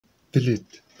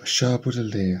Village by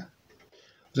Baudelaire.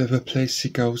 Whatever place he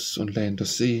goes, on land or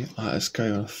sea, eye a sky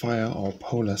on fire or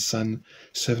polar sun,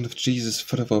 servant of Jesus,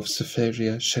 follower of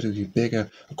Cytherea, shadowy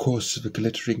beggar, a course of a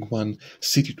glittering one,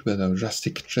 city dweller,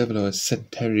 rustic traveller,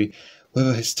 sedentary,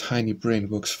 whether his tiny brain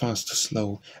works fast or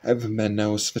slow, every man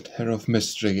knows the terror of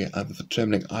mystery, either the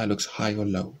trembling eye looks high or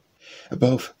low.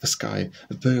 Above the sky,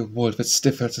 a burial world that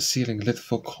stifles a ceiling lit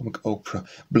for comic opera,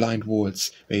 blind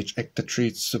walls, where each actor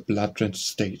treats the blood-drenched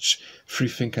stage.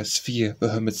 Freethinkers fear the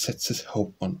hermit sets his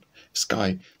hope on.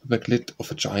 Sky, the backlit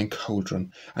of a giant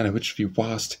cauldron, under which the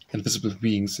vast, invisible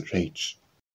beings rage.